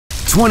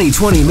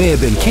2020 may have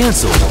been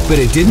canceled, but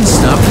it didn't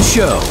stop the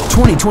show.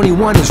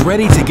 2021 is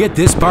ready to get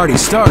this party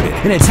started,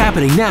 and it's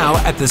happening now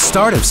at the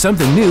Start of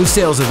Something New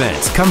sales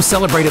event. Come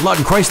celebrate at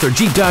Lawton Chrysler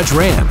Jeep Dodge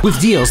Ram with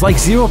deals like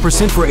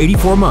 0% for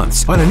 84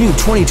 months on a new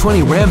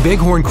 2020 Ram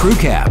Bighorn Crew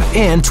Cab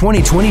and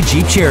 2020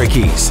 Jeep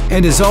Cherokees.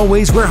 And as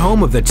always, we're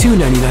home of the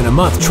 $299 a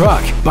month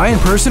truck. Buy in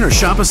person or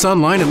shop us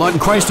online at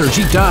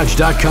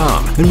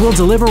LawtonChryslerJeepDodge.com, and we'll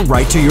deliver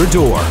right to your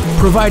door,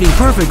 providing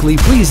perfectly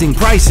pleasing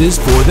prices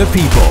for the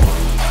people.